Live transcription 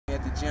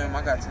gym.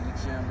 I got to the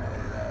gym at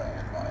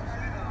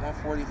about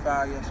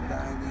 1:45 yesterday.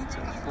 I didn't leave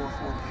till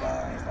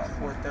 4:45, about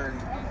 4:30.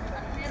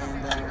 And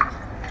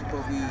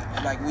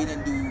but we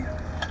didn't do.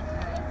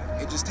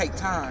 It just take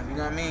time. You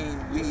know what I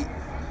mean?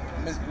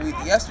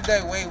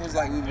 Yesterday Wade was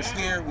like, we was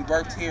here, we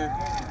worked here,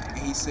 and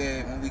he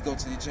said when we go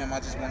to the gym, I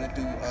just want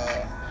to do.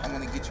 I'm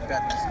gonna get you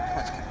back on some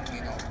punch.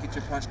 You know, get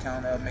your punch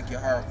count up, make your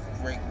heart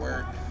rate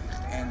work,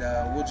 and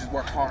we'll just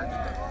work hard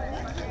today.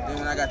 Then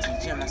when I got to the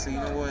gym, I said, you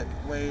know what,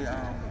 Wade,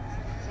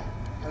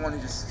 I want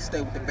to just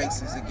stay with the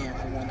basics again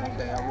for one more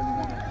day. I really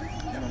want to,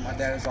 you know, my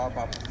dad is all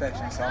about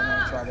perfection, so I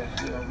want to try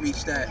to, you know,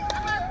 reach that.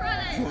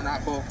 You and I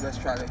both, let's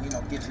try to, you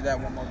know, get to that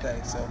one more day.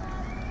 So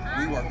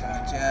we worked on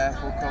the jab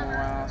for a couple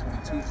rounds,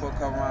 2 for a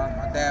couple rounds.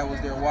 My dad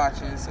was there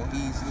watching, so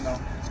he's, you know,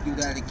 do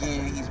that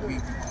again. He's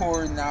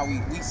recording now.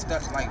 We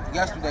stuck, like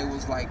yesterday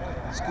was like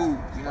school,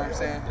 you know what I'm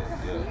saying?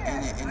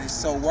 And it's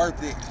so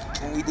worth it.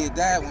 When we did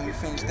that, when we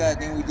finished that,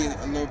 then we did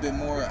a little bit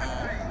more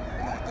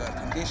like the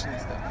conditioning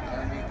stuff, you know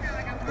what I mean?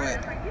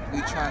 But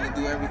we trying to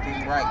do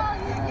everything right.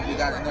 You know, we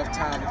got enough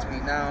time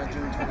between now and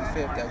June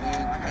 25th that we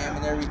ain't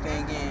hamming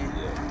everything in.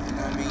 You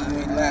know what I mean?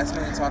 You ain't last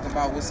minute talking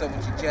about what's up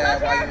with your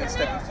jab, why you ain't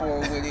stepping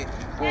forward with it,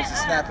 where's the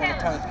snap on the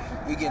punch.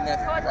 We getting that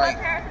right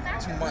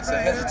 2 months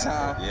ahead of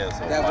time. Yeah,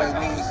 so that way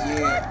we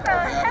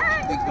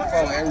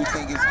before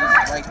everything is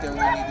just right there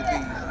where we need to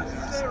be.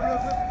 So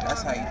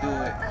that's how you do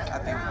it. I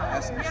think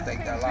that's a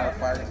mistake that a lot of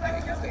fighters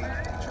make, is they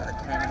try to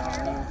cram it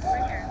on them.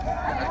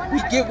 We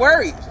get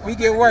worried. We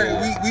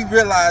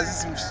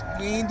realize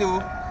we ain't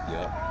do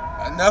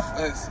enough.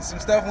 Some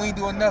stuff we ain't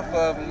do enough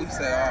of, and we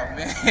say, oh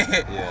man,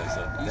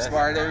 so you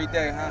sparred every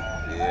day, huh?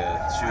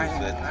 Yeah, true.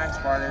 I ain't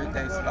sparred every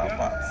day since I was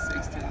about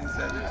 16,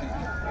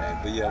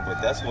 17.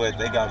 But that's what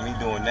they got me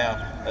doing now.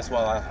 That's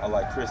why I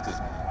like Chris, because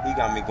he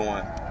got me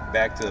going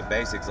back to the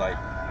basics, like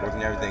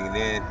working everything, and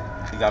then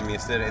he got me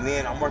and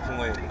then I'm working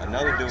with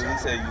another dude. He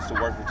said he used to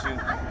work with you,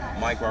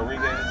 Mike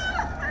Rodriguez.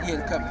 Yeah,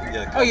 the company.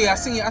 Oh yeah, I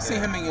seen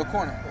him in your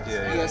corner.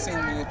 I seen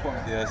him in your corner.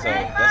 Yeah, so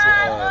that's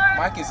what.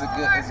 Mike is a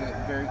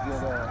very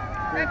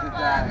good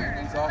guy,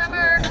 and he's also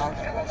a coach.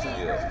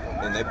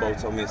 And they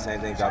both told me the same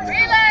thing. Got me.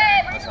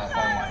 I'm trying to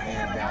find my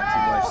hand down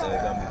too much, so they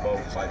got me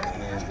both fighting the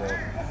hands up,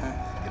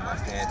 get my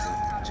stance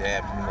and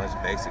jab, pretty much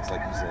basics,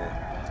 like you said.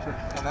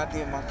 When I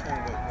did my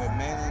camp with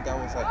Manny, that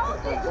was like the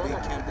first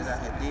big camp that I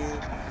had did.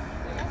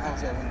 I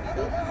was over in the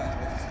Philippines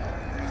for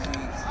 3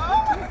 weeks. I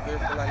came here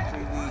for like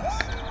 3 weeks.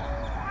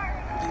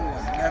 He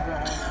was never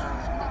on time.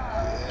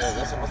 Yeah,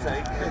 that's what I'm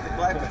saying.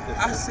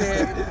 I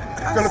said,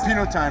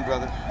 Filipino time,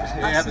 brother.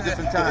 They have a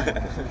different time.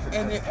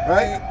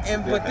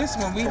 But this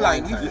one we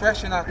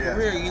fresh in our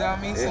career, you know what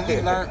I mean? So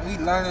we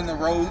learning the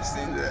ropes,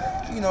 and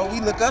you know, we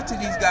look up to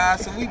these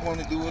guys, so we want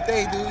to do what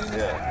they do.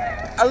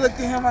 I looked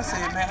at him, I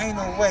said, man, ain't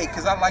no way,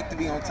 because I like to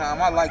be on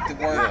time, I like to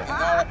work and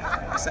all that.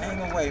 I said, ain't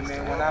no way,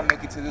 man, when I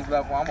make it to this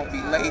level, I'm gonna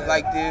be late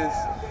like this,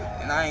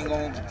 and I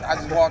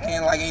just walk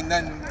in like ain't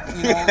nothing,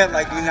 you know,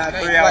 like you're not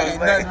 3 hours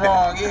ain't nothing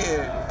wrong, I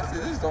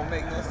said, this don't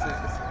make no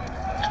sense.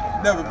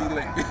 Never be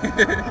late.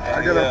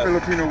 I got a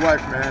Filipino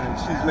wife, man, and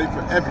she's late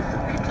for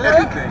everything.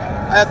 Everything.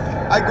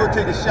 I go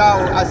take a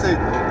shower, I say,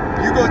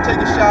 you go take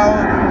a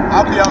shower,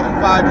 I'll be out in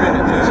 5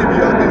 minutes, and she'll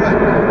be out there like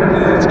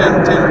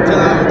 10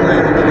 hours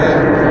later,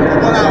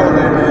 1 hour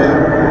later,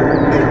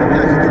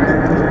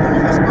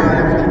 You respond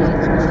everything,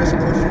 did Chris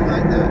push you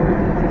like that?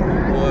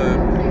 Well,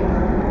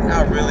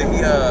 not really.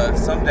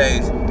 Some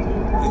days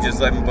he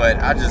just let me, but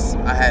I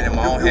had in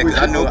my own head,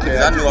 because I knew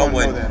I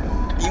wouldn't.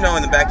 You know,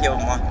 in the back of your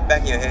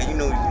head, you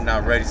knew you're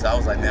not ready. So I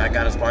was like, man, I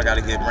gotta spar,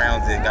 gotta get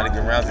rounds in.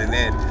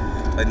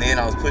 And then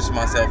I was pushing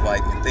myself,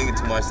 like thinking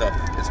to myself,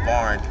 and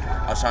sparring.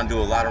 I was trying to do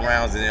a lot of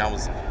rounds, and then I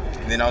was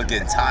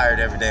getting tired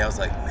every day. I was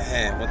like,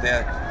 man, what the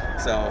hell?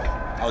 So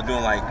I was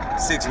doing like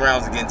 6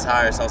 rounds and getting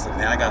tired. So I was like,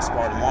 man, I gotta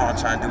spar tomorrow. I'm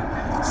trying to do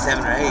 7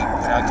 or 8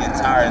 without getting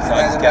tired. So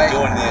I just kept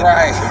doing it.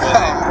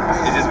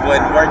 It just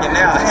wasn't working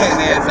out. And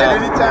then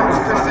anytime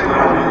Chris said,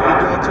 you're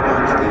doing too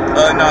much.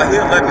 No,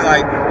 he'll let me,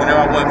 like, whenever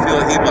I wouldn't feel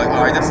it, he'd be like,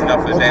 all right, that's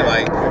enough for the day.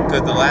 Like,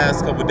 because the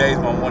last couple of days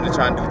when I wanted to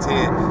try and do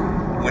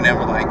 10,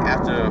 whenever, like,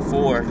 after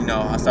 4, you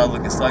know, I started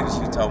looking sluggish.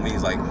 He told me,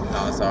 he's like,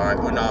 no, it's all right.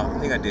 Well, no, I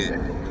think I did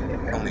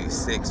only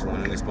 6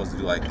 when we were supposed to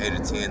do like 8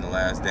 or 10 the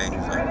last day. He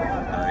was like, all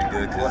right,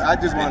 good. Well, I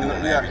just want to,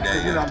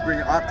 because you know, I'm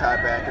bringing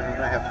Octai back, and we're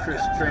going to have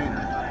Chris train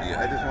him.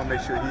 I just want to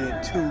make sure he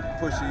ain't too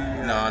pushy.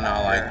 No,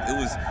 like, it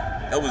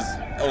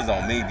was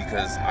on me,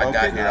 because I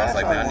got here, I was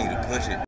like, man, I need to push it.